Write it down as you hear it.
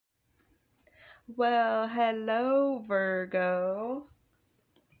Well, hello, Virgo.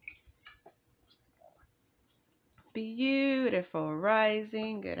 Beautiful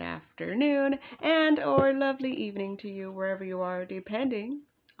rising, good afternoon, and or lovely evening to you wherever you are, depending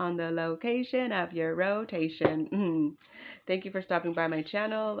on the location of your rotation. Thank you for stopping by my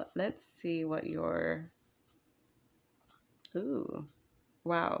channel. Let's see what your... Ooh,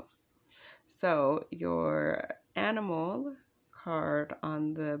 wow. So, your animal card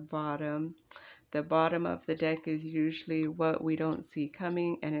on the bottom of the deck is usually what we don't see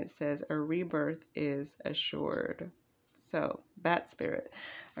coming, and it says a rebirth is assured. So, bat spirit,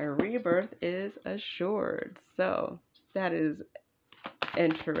 a rebirth is assured. So, that is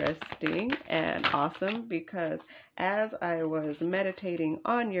interesting and awesome because as I was meditating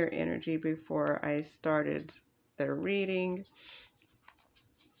on your energy before I started the reading,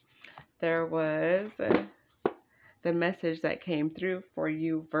 there was the message that came through for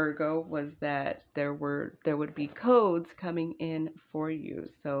you, Virgo, was that there would be codes coming in for you.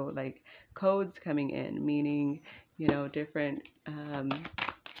 So like codes coming in, meaning, different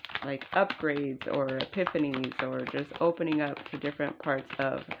like upgrades or epiphanies or just opening up to different parts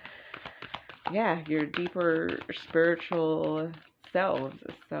of your deeper spiritual selves.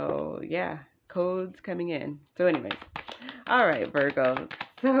 So yeah, codes coming in. So anyways, all right, Virgo.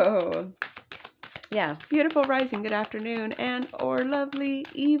 So yeah, beautiful rising, good afternoon, and or lovely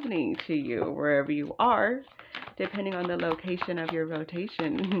evening to you, wherever you are, depending on the location of your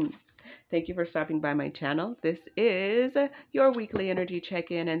rotation. Thank you for stopping by my channel. This is your weekly energy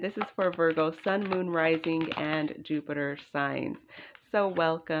check-in, and this is for Virgo, Sun, Moon, Rising, and Jupiter signs. So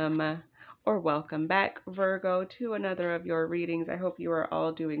welcome or welcome back, Virgo, to another of your readings. I hope you are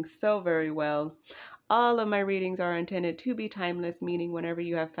all doing so very well. All of my readings are intended to be timeless, meaning whenever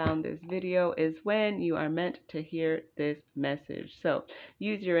you have found this video is when you are meant to hear this message. So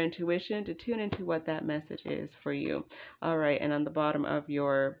use your intuition to tune into what that message is for you. All right, and on the bottom of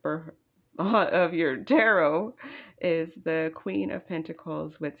your tarot is the Queen of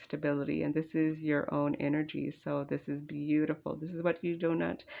Pentacles with stability, and this is your own energy. So this is beautiful. This is what you do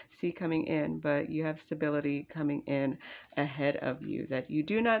not see coming in, but you have stability coming in ahead of you that you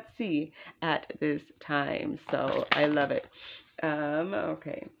do not see at this time. So I love it.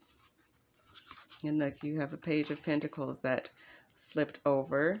 Okay. And look, you have a Page of Pentacles that flipped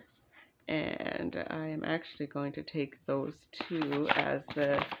over. And I am actually going to take those two as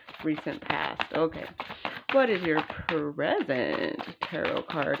the recent past. Okay. What is your present tarot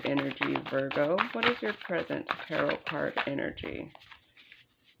card energy, Virgo? What is your present tarot card energy?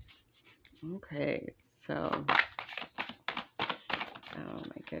 Okay. So, oh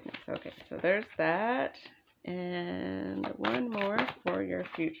my goodness. Okay. So there's that. And one more for your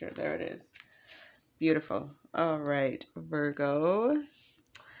future. There it is. Beautiful. All right, Virgo.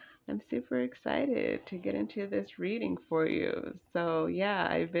 I'm super excited to get into this reading for you. So yeah,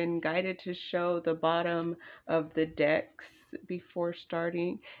 I've been guided to show the bottom of the decks before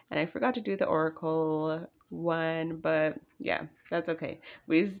starting, and I forgot to do the oracle one, but yeah, that's okay.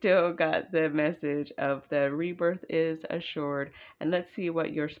 We still got the message of the rebirth is assured, and let's see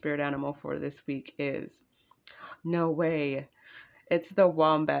what your spirit animal for this week is. No way. It's the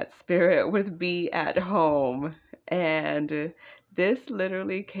wombat spirit with be at home. And this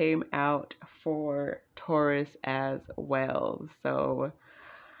literally came out for Taurus as well. So,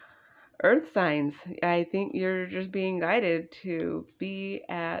 earth signs, I think you're just being guided to be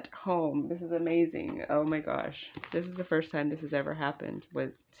at home. This is amazing. Oh my gosh. This is the first time this has ever happened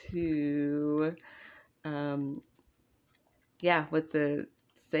with two, with the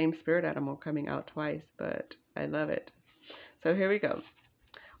same spirit animal coming out twice, but I love it. So here we go.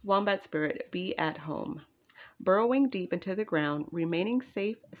 Wombat spirit, be at home. Burrowing deep into the ground, remaining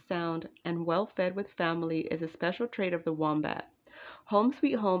safe, sound, and well fed with family is a special trait of the wombat. Home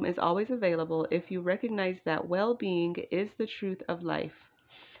sweet home is always available if you recognize that well-being is the truth of life.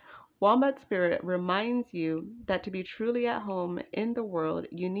 Wombat spirit reminds you that to be truly at home in the world,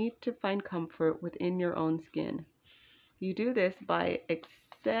 you need to find comfort within your own skin. You do this by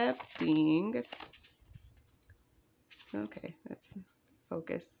accepting... Okay, let's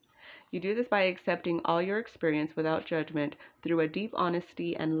focus. You do this by accepting all your experience without judgment through a deep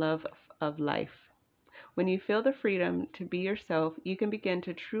honesty and love of life. When you feel the freedom to be yourself, you can begin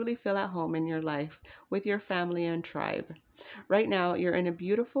to truly feel at home in your life with your family and tribe. Right now, you're in a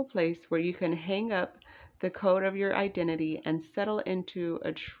beautiful place where you can hang up the coat of your identity and settle into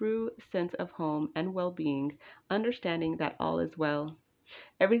a true sense of home and well-being, understanding that all is well.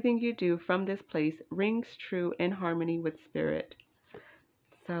 Everything you do from this place rings true in harmony with spirit.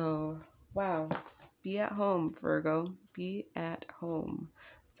 So, wow, be at home, Virgo. Be at home.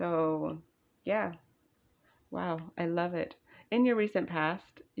 So, yeah. Wow, I love it. In your recent past,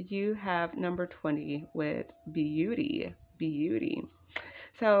 you have number 20 with beauty. Beauty.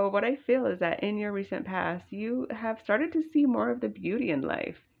 So, what I feel is that in your recent past, you have started to see more of the beauty in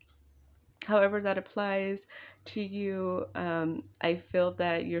life. However, that applies to you, I feel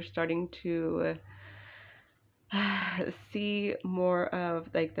that you're starting to see more of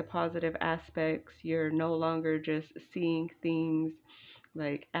like the positive aspects. You're no longer just seeing things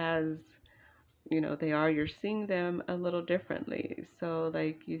like as they are. You're seeing them a little differently. So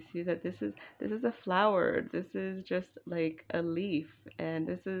like you see that this is a flower, this is just like a leaf, and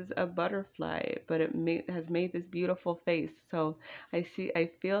this is a butterfly, but has made this beautiful face. So I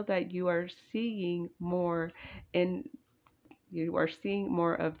feel that you are seeing more of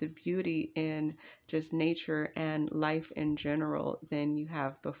the beauty in just nature and life in general than you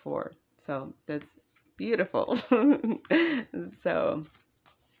have before. So that's beautiful. So,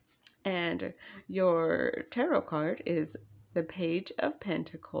 and your tarot card is the Page of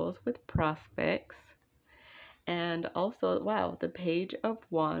Pentacles with prospects, and also, wow, the Page of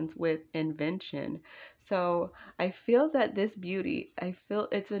Wands with invention. So I feel that this beauty, I feel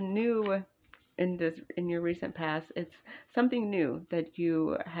it's a new in your recent past, it's something new that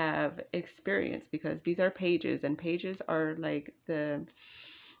you have experienced, because these are pages, and pages are like they're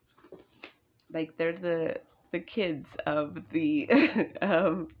the kids of the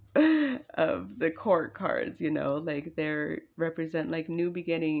of the court cards, like they represent like new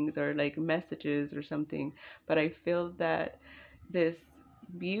beginnings or like messages or something. But I feel that this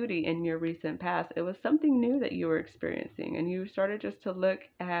beauty in your recent past, it was something new that you were experiencing, and you started just to look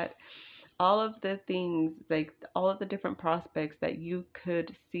at all of the things, like all of the different prospects that you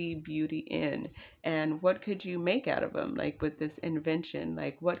could see beauty in, and what could you make out of them, like with this invention,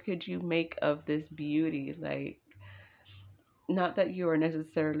 like what could you make of this beauty, like not that you are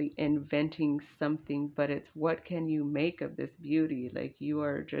necessarily inventing something, but it's what can you make of this beauty. Like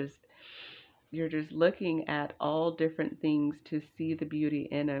you're just looking at all different things to see the beauty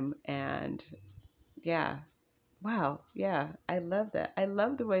in them. And yeah, wow, yeah, I love that. I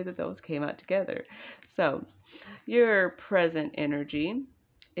love the way that those came out together. So your present energy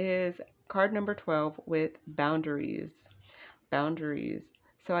is card number 12 with boundaries. Boundaries.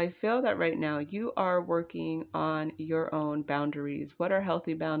 So I feel that right now you are working on your own boundaries. What are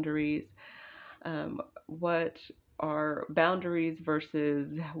healthy boundaries? What are boundaries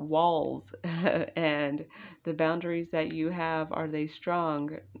versus walls? And the boundaries that you have, are they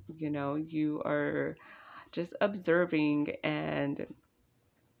strong? You are just observing, and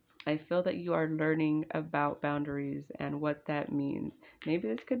I feel that you are learning about boundaries and what that means. Maybe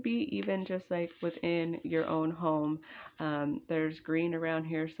this could be even just like within your own home. There's green around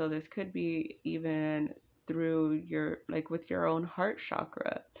here, so this could be even through like with your own heart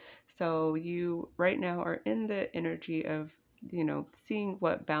chakra. So you right now are in the energy of, seeing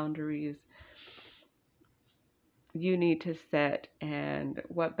what boundaries you need to set and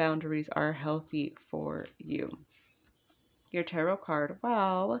what boundaries are healthy for you. Your tarot card,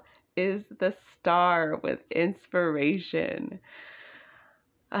 wow, is the Star with inspiration.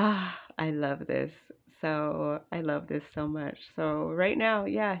 I love this. So I love this so much. So right now,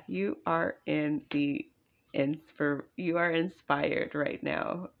 yeah, you are you are inspired right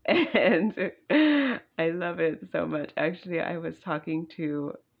now. And I love it so much. Actually, I was talking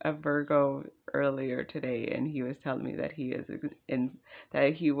to a Virgo earlier today, and he was telling me that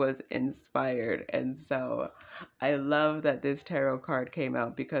that he was inspired. And so I love that this tarot card came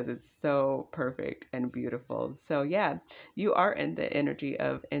out because it's so perfect and beautiful. So yeah, you are in the energy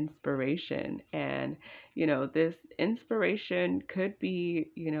of inspiration, and this inspiration could be,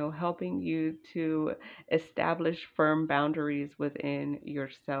 helping you to establish firm boundaries within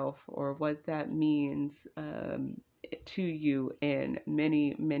yourself, or what that means to you in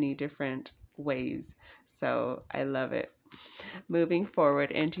many, many different ways. So I love it. Moving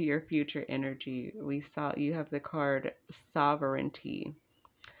forward into your future energy, we saw you have the card Sovereignty.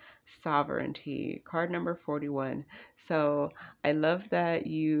 Sovereignty, card number 41. So I love that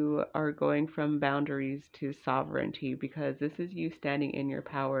you are going from boundaries to sovereignty, because this is you standing in your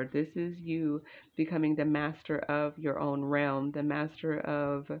power. This is you becoming the master of your own realm, the master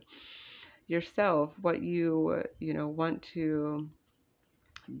of yourself, what you, want to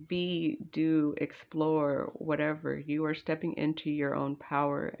be, do, explore, whatever. You are stepping into your own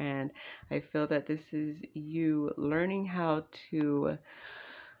power, and I feel that this is you learning how to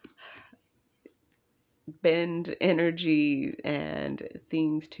bend energy and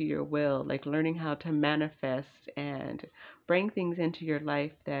things to your will, like learning how to manifest and bring things into your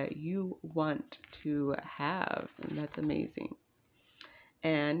life that you want to have. And that's amazing.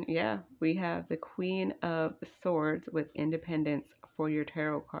 And yeah, we have the Queen of Swords with Independence for your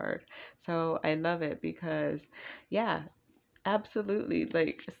tarot card. So I love it because, yeah, absolutely.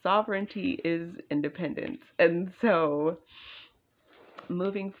 Like, sovereignty is independence. And so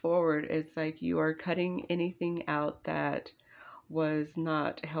moving forward, it's like you are cutting anything out that was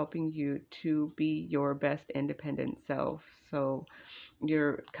not helping you to be your best independent self. So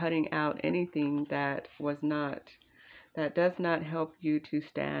you're cutting out anything that was not, that does not help you to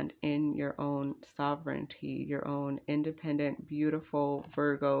stand in your own sovereignty, your own independent, beautiful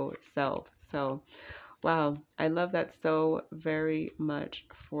Virgo self. So, wow, I love that so very much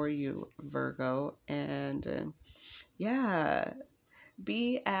for you, Virgo. And yeah,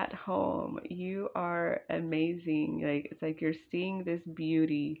 be at home. You are amazing. Like, it's like you're seeing this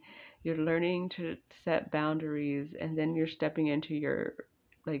beauty, you're learning to set boundaries, and then you're stepping into your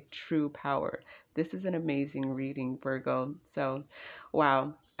like true power. This is an amazing reading, Virgo. So,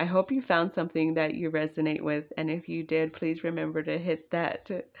 wow. I hope you found something that you resonate with, and if you did, please remember to hit that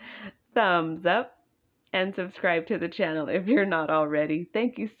thumbs up and subscribe to the channel if you're not already.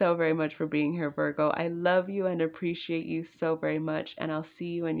 Thank you so very much for being here, Virgo. I love you and appreciate you so very much, and I'll see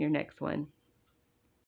you in your next one.